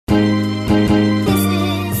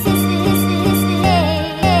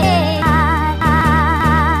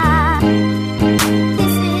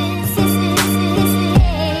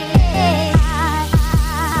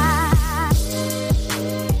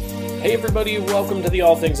welcome to the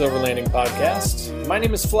All Things Overlanding podcast. My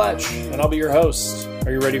name is Fletch, and I'll be your host.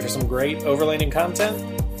 Are you ready for some great overlanding content?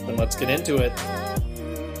 Then let's get into it.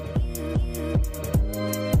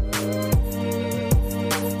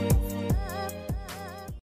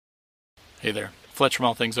 Hey there, Fletch from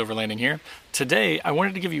All Things Overlanding here. Today, I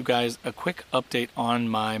wanted to give you guys a quick update on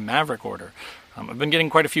my Maverick order. I've been getting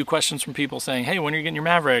quite a few questions from people saying, hey, when are you getting your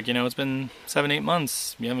Maverick? You know, it's been 7-8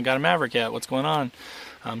 months. You haven't got a Maverick yet. What's going on?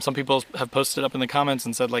 Some people have posted up in the comments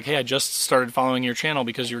and said, like, hey, I just started following your channel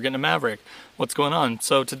because you were getting a Maverick. What's going on?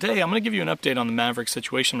 So today, I'm going to give you an update on the Maverick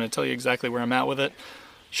situation. I'm going to tell you exactly where I'm at with it,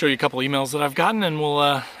 show you a couple emails that I've gotten, and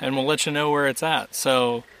we'll let you know where it's at.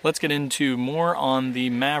 So let's get into more on the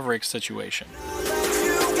Maverick situation.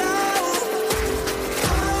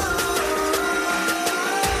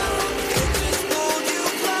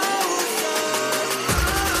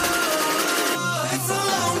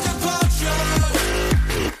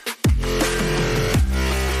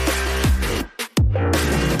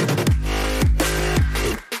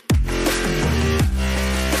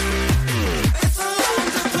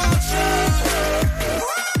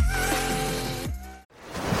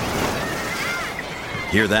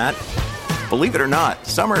 Hear that? Believe it or not,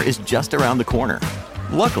 summer is just around the corner.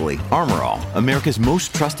 Luckily, Armor All, America's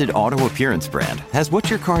most trusted auto appearance brand, has what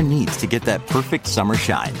your car needs to get that perfect summer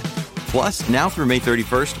shine. Plus, now through May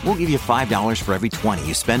 31st, we'll give you $5 for every $20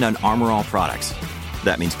 you spend on Armor All products.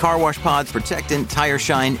 That means car wash pods, protectant, tire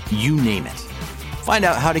shine, you name it. Find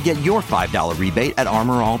out how to get your $5 rebate at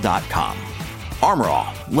armorall.com. Armor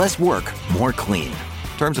All, less work, more clean.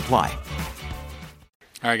 Terms apply.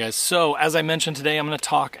 All right, guys, so as I mentioned today, I'm going to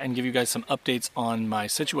talk and give you guys some updates on my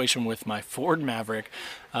situation with my Ford Maverick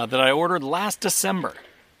that I ordered last December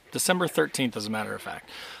 13th, as a matter of fact.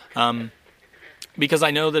 Because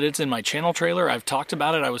I know that it's in my channel trailer. I've talked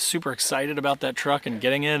about it. I was super excited about that truck and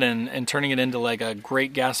getting it and turning it into like a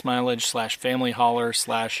great gas mileage / family hauler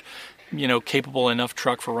 / capable enough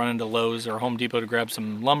truck for running to Lowe's or Home Depot to grab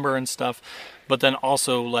some lumber and stuff, but then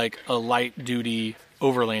also like a light duty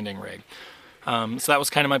overlanding rig. So that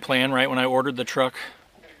was kind of my plan, right? When I ordered the truck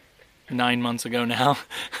 9 months ago now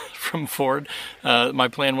from Ford, my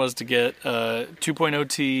plan was to get a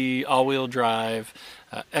 2.0T all-wheel drive,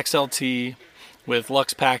 XLT with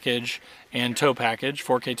Lux package and tow package,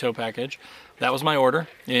 4K tow package. That was my order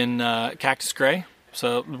in cactus gray.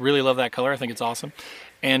 So really love that color. I think it's awesome.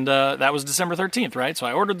 And that was December 13th, right? So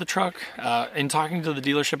I ordered the truck. In talking to the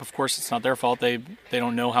dealership, of course, it's not their fault. They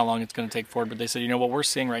don't know how long it's going to take Ford, but they said, what we're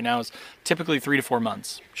seeing right now is typically 3 to 4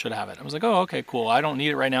 months should have it. I was like, oh, okay, cool. I don't need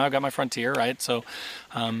it right now. I've got my Frontier, right? So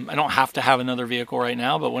I don't have to have another vehicle right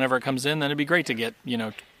now, but whenever it comes in, then it'd be great to get,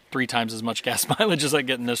 3 times as much gas mileage as I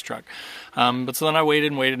get in this truck. But so then I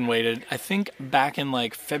waited. I think back in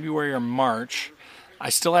like February or March, I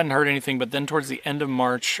still hadn't heard anything, but then towards the end of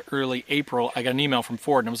March, early April, I got an email from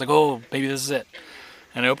Ford, and I was like, oh, maybe this is it.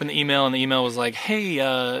 And I opened the email, and the email was like, hey,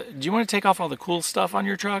 do you want to take off all the cool stuff on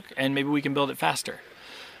your truck, and maybe we can build it faster?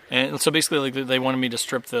 And so basically, like, they wanted me to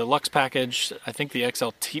strip the Lux package, I think the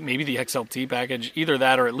XLT, maybe the XLT package, either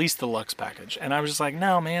that or at least the Lux package. And I was just like,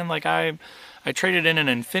 no, man, like I traded in an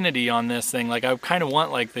Infinity on this thing. Like I kind of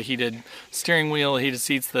want like the heated steering wheel, heated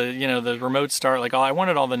seats, the remote start. Like I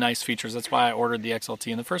wanted all the nice features. That's why I ordered the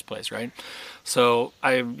XLT in the first place, right? So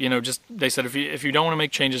they said if you don't want to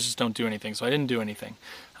make changes, just don't do anything. So I didn't do anything.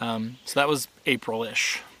 So that was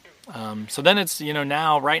April-ish. So then it's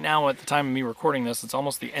right now at the time of me recording this, it's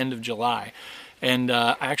almost the end of July, and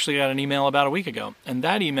I actually got an email about a week ago, and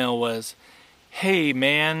that email was, hey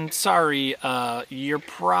man, sorry, you're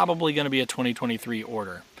probably going to be a 2023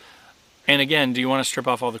 order. And again, do you want to strip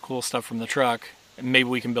off all the cool stuff from the truck? Maybe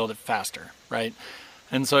we can build it faster, right?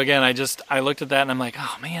 And so again, I looked at that and I'm like,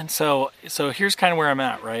 oh man, so here's kind of where I'm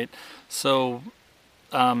at, right? So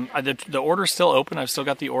the order's still open. I've still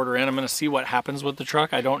got the order in. I'm going to see what happens with the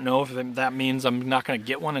truck. I don't know if that means I'm not going to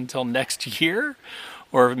get one until next year,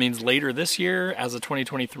 or if it means later this year as a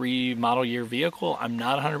 2023 model year vehicle. I'm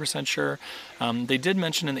not 100% sure. They did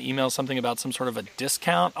mention in the email something about some sort of a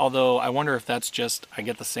discount, although I wonder if that's just I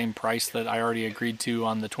get the same price that I already agreed to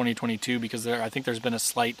on the 2022, because I think there's been a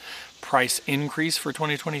slight price increase for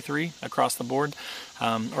 2023 across the board,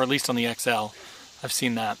 or at least on the XL. I've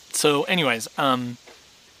seen that. So anyways,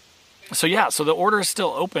 so the order is still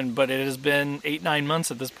open, but it has been 8-9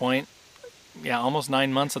 months at this point. Yeah, almost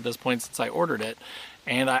 9 months at this point since I ordered it.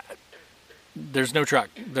 And there's no truck.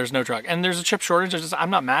 And there's a chip shortage. I'm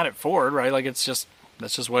not mad at Ford, right? Like that's just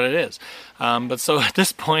what it is. But so at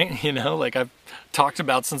this point, like I've talked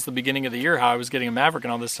about since the beginning of the year how I was getting a Maverick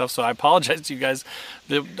and all this stuff. So I apologize to you guys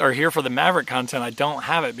that are here for the Maverick content. I don't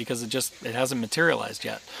have it because it hasn't materialized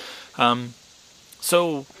yet.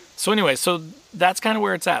 So anyway, so that's kind of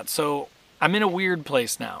where it's at. So I'm in a weird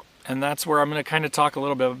place now, and that's where I'm going to kind of talk a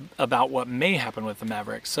little bit about what may happen with the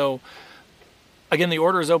Maverick. So again, the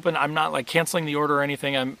order is open. I'm not like canceling the order or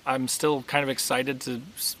anything. I'm still kind of excited to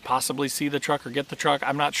possibly see the truck or get the truck.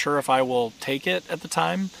 I'm not sure if I will take it at the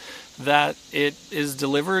time that it is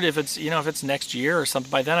delivered. If it's next year or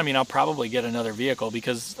something by then, I mean, I'll probably get another vehicle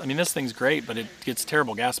because, I mean, this thing's great, but it gets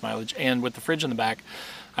terrible gas mileage. And with the fridge in the back,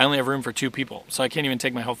 I only have room for 2 people. So I can't even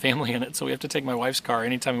take my whole family in it. So we have to take my wife's car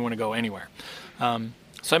anytime we want to go anywhere.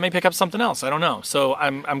 So I may pick up something else. I don't know. So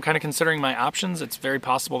I'm kind of considering my options. It's very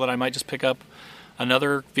possible that I might just pick up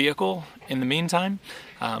another vehicle in the meantime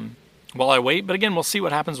while I wait. But again, we'll see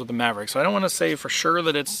what happens with the Maverick. So I don't want to say for sure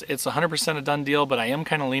that it's 100% a done deal, but I am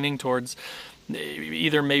kind of leaning towards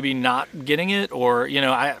either maybe not getting it or,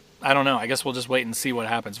 I don't know. I guess we'll just wait and see what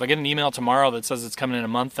happens. If I get an email tomorrow that says it's coming in a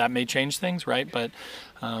month, that may change things, right? But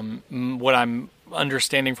what I'm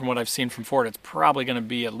understanding from what I've seen from Ford, it's probably going to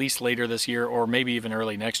be at least later this year or maybe even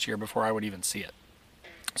early next year before I would even see it.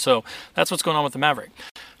 So that's what's going on with the Maverick.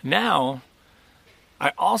 Now,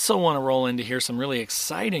 I also want to roll into here some really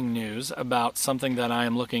exciting news about something that I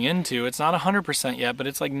am looking into. It's not 100% yet, but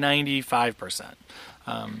it's like 95%.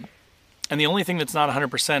 And the only thing that's not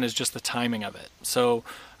 100% is just the timing of it. So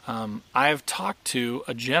I've talked to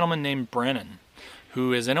a gentleman named Brennan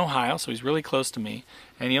who is in Ohio, so he's really close to me,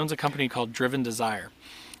 and he owns a company called Driven Desire.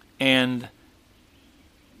 And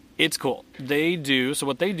it's cool. So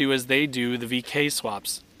what they do is they do the VK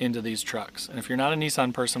swaps into these trucks. And if you're not a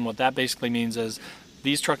Nissan person, what that basically means is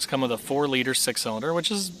these trucks come with a 4-liter 6-cylinder, which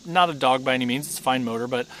is not a dog by any means. It's a fine motor,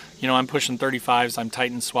 but I'm pushing 35s. I'm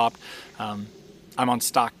Titan swapped. I'm on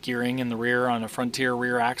stock gearing in the rear on a Frontier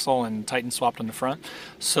rear axle and Titan swapped on the front.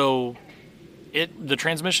 So the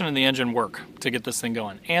transmission and the engine work to get this thing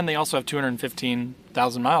going. And they also have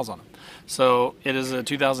 215,000 miles on them. So it is a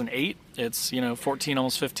 2008. It's 14,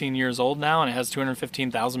 almost 15 years old now, and it has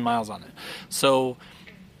 215,000 miles on it. So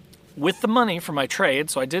with the money for my trade,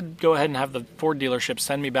 so I did go ahead and have the Ford dealership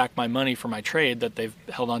send me back my money for my trade that they've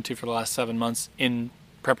held on to for the last 7 months in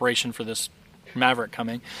preparation for this Maverick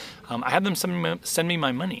coming. I had them send me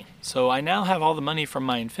my money. So I now have all the money from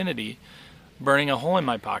my Infiniti burning a hole in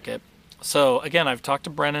my pocket. So again, I've talked to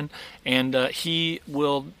Brennan, and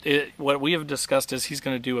what we have discussed is he's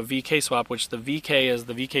going to do a VK swap, which the VK is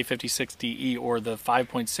the VK56DE or the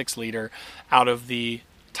 5.6 liter out of the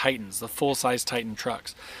Titans, the full-size Titan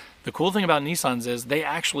trucks. The cool thing about Nissans is they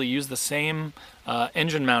actually use the same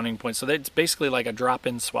engine mounting point, so it's basically like a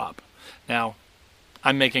drop-in swap. Now,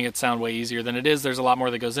 I'm making it sound way easier than it is. There's a lot more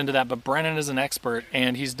that goes into that, but Brennan is an expert,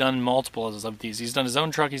 and he's done multiples of these. He's done his own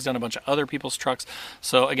truck. He's done a bunch of other people's trucks.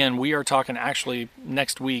 So again, we are talking actually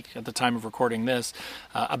next week at the time of recording this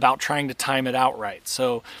about trying to time it out right.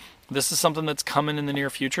 So this is something that's coming in the near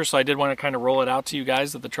future, so I did want to kind of roll it out to you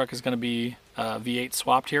guys that the truck is going to be V8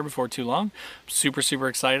 swapped here before too long. Super, super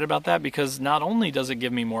excited about that because not only does it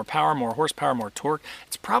give me more power, more horsepower, more torque,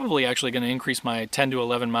 it's probably actually going to increase my 10 to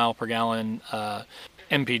 11 mile per gallon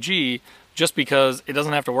MPG just because it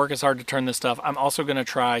doesn't have to work as hard to turn this stuff. I'm also going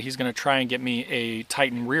to he's going to try and get me a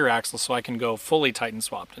Titan rear axle so I can go fully Titan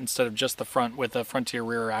swapped instead of just the front with a Frontier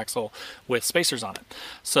rear axle with spacers on it.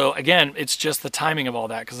 So again, it's just the timing of all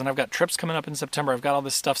that because then I've got trips coming up in September. I've got all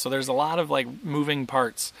this stuff. So there's a lot of like moving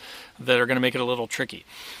parts that are going to make it a little tricky.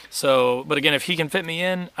 So, but again, if he can fit me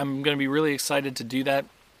in, I'm going to be really excited to do that.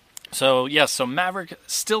 So yes, so Maverick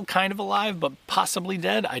still kind of alive, but possibly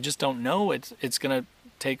dead. I just don't know. It's going to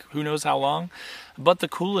take who knows how long. But the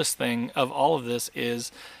coolest thing of all of this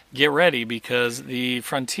is get ready because the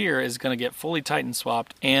Frontier is going to get fully Titan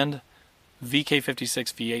swapped and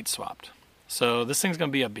VK56 V8 swapped. So this thing's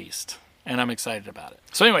going to be a beast, and I'm excited about it.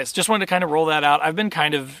 So anyways, just wanted to kind of roll that out. I've been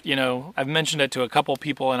kind of, I've mentioned it to a couple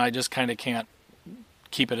people, and I just kind of can't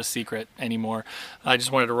keep it a secret anymore. I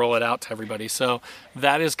just wanted to roll it out to everybody. So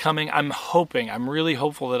that is coming. I'm really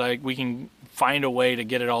hopeful that we can find a way to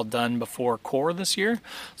get it all done before Core this year.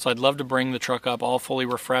 So I'd love to bring the truck up all fully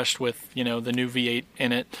refreshed with, the new V8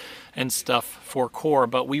 in it and stuff for Core,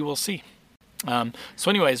 but we will see.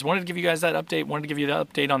 So anyways, wanted to give you guys that update. Wanted to give you the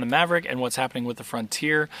update on the Maverick and what's happening with the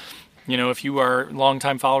Frontier. If you are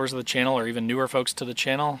longtime followers of the channel or even newer folks to the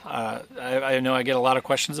channel, I know I get a lot of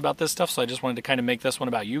questions about this stuff, so I just wanted to kind of make this one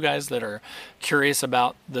about you guys that are curious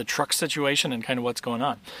about the truck situation and kind of what's going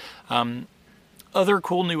on. Other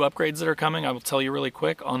cool new upgrades that are coming, I will tell you really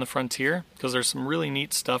quick on the Frontier, because there's some really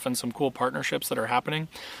neat stuff and some cool partnerships that are happening.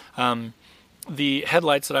 The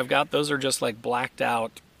headlights that I've got, those are just like blacked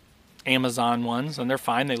out Amazon ones, and they're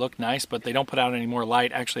fine. They look nice, but they don't put out any more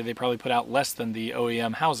light. Actually, they probably put out less than the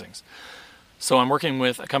OEM housings. So I'm working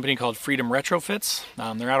with a company called Freedom Retrofits.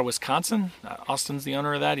 They're out of Wisconsin. Austin's the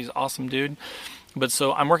owner of that. He's an awesome dude. But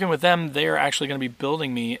so I'm working with them. They're actually going to be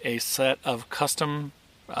building me a set of custom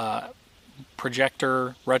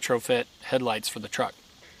projector retrofit headlights for the truck.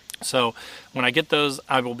 So when I get those,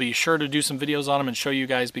 I will be sure to do some videos on them and show you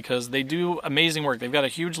guys, because they do amazing work. They've got a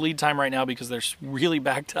huge lead time right now because they're really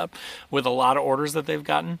backed up with a lot of orders that they've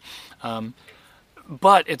gotten.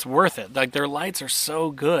 But it's worth it. Like, their lights are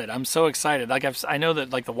so good. I'm so excited. Like, I know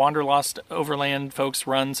that like the Wanderlost Overland folks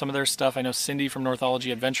run some of their stuff. I know Cindy from Northology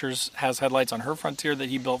Adventures has headlights on her Frontier that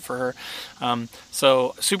he built for her.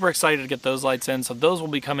 So super excited to get those lights in. So those will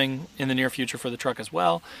be coming in the near future for the truck as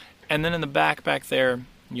well. And then in the back there,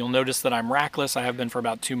 you'll notice that I'm rackless. I have been for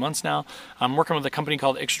about 2 months now. I'm working with a company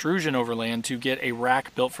called Extrusion Overland to get a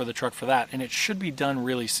rack built for the truck for that, and it should be done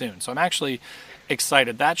really soon. So I'm actually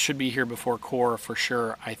excited. That should be here before Core for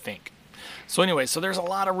sure, I think. So anyway, so there's a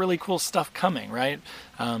lot of really cool stuff coming, right?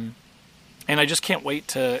 And I just can't wait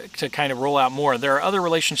to kind of roll out more. There are other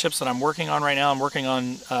relationships that I'm working on right now. I'm working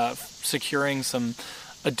on securing some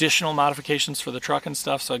additional modifications for the truck and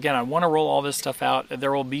stuff. So again, I want to roll all this stuff out.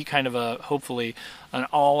 There will be kind of hopefully an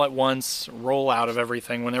all-at-once rollout of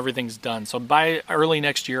everything when everything's done. So by early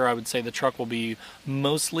next year, I would say the truck will be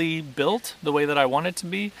mostly built the way that I want it to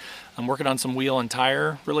be. I'm working on some wheel and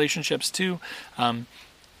tire relationships too.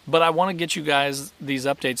 But I want to get you guys these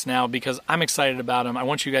updates now because I'm excited about them. I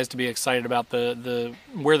want you guys to be excited about the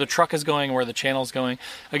where the truck is going, where the channel is going.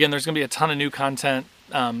 Again, there's going to be a ton of new content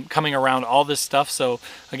coming around all this stuff. So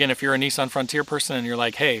again, if you're a Nissan Frontier person and you're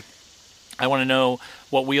like, hey, I want to know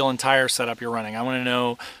what wheel and tire setup you're running. I want to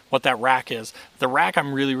know what that rack is. The rack,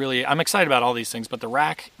 I'm excited about all these things, but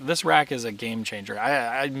this rack is a game changer.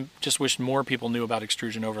 I just wish more people knew about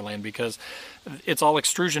Extrusion Overland because it's all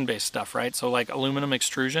extrusion-based stuff, right? So like aluminum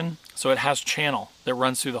extrusion, so it has channel that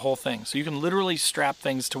runs through the whole thing. So you can literally strap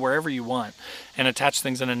things to wherever you want and attach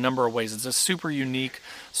things in a number of ways. It's a super unique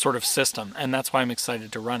sort of system, and that's why I'm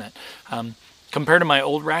excited to run it. Compared to my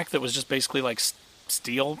old rack that was just basically like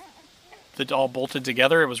steel that all bolted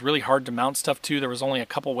together, it was really hard to mount stuff to. There was only a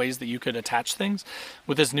couple ways that you could attach things.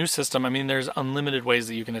 With this new system, I mean, there's unlimited ways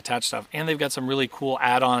that you can attach stuff, and they've got some really cool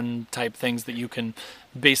add-on type things that you can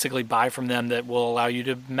basically buy from them that will allow you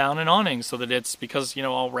to mount an awning, so that it's, because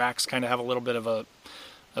all racks kind of have a little bit of a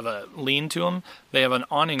lean to them. They have an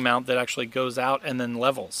awning mount that actually goes out and then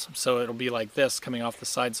levels, so it'll be like this coming off the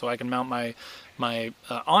side, so I can mount my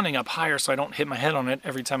awning up higher so I don't hit my head on it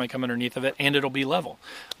every time I come underneath of it, and it'll be level,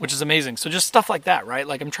 which is amazing. So just stuff like that, right?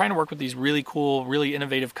 Like, I'm trying to work with these really cool, really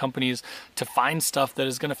innovative companies to find stuff that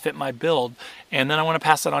is going to fit my build, and then I want to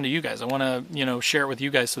pass that on to you guys. I want to share it with you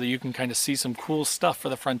guys so that you can kind of see some cool stuff for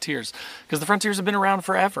the Frontiers, because the Frontiers have been around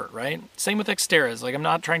forever, right? Same with Xteras. Like, I'm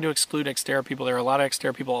not trying to exclude Xterra people. There are a lot of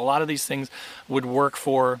Xterra people. A lot of these things would work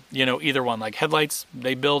for either one. Like headlights,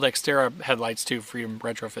 they build Xterra headlights too. Freedom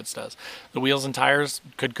Retrofits does. The wheels and tires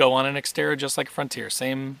could go on an Xterra just like a Frontier.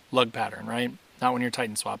 Same lug pattern, right? Not when you're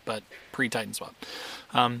Titan swap, but pre-Titan swap.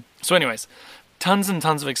 So anyways, tons and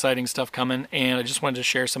tons of exciting stuff coming, and I just wanted to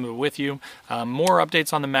share some of it with you. More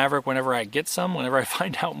updates on the Maverick whenever I get some. Whenever I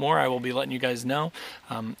find out more, I will be letting you guys know.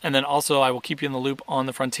 And then also I will keep you in the loop on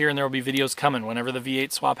the Frontier, and there will be videos coming. Whenever the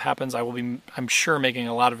V8 swap happens, I will be, I'm sure, making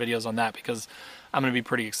a lot of videos on that because I'm going to be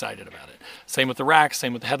pretty excited about it. Same with the rack,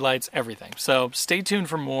 same with the headlights, everything. So stay tuned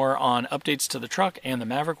for more on updates to the truck and the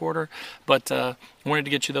Maverick order, but I wanted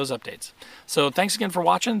to get you those updates. So thanks again for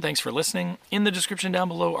watching. Thanks for listening. In the description down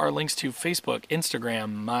below are links to Facebook,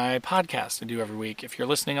 Instagram, my podcast I do every week. If you're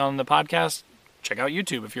listening on the podcast, check out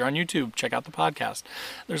YouTube. If you're on YouTube, check out the podcast.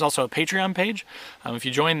 There's also a Patreon page. If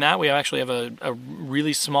you join that, we actually have a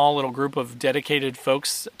really small little group of dedicated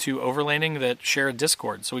folks to overlanding that share a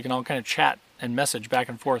Discord, so we can all kind of chat and message back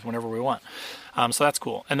and forth whenever we want. So that's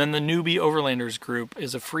cool. And then the Newbie Overlanders group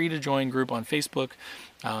is a free-to-join group on Facebook.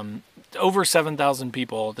 Over 7,000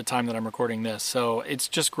 people at the time that I'm recording this. So it's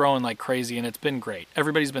just growing like crazy, and it's been great.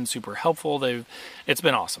 Everybody's been super helpful. It's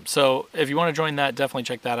been awesome. So if you want to join that, definitely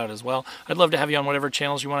check that out as well. I'd love to have you on whatever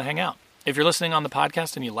channels you want to hang out. If you're listening on the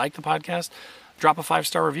podcast and you like the podcast, drop a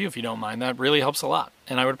 5-star review if you don't mind. That really helps a lot,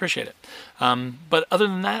 and I would appreciate it. But other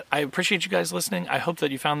than that, I appreciate you guys listening. I hope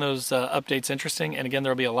that you found those updates interesting. And again,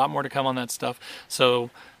 there'll be a lot more to come on that stuff. So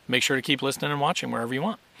make sure to keep listening and watching wherever you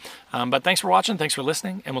want. But thanks for watching. Thanks for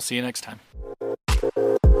listening, and we'll see you next time.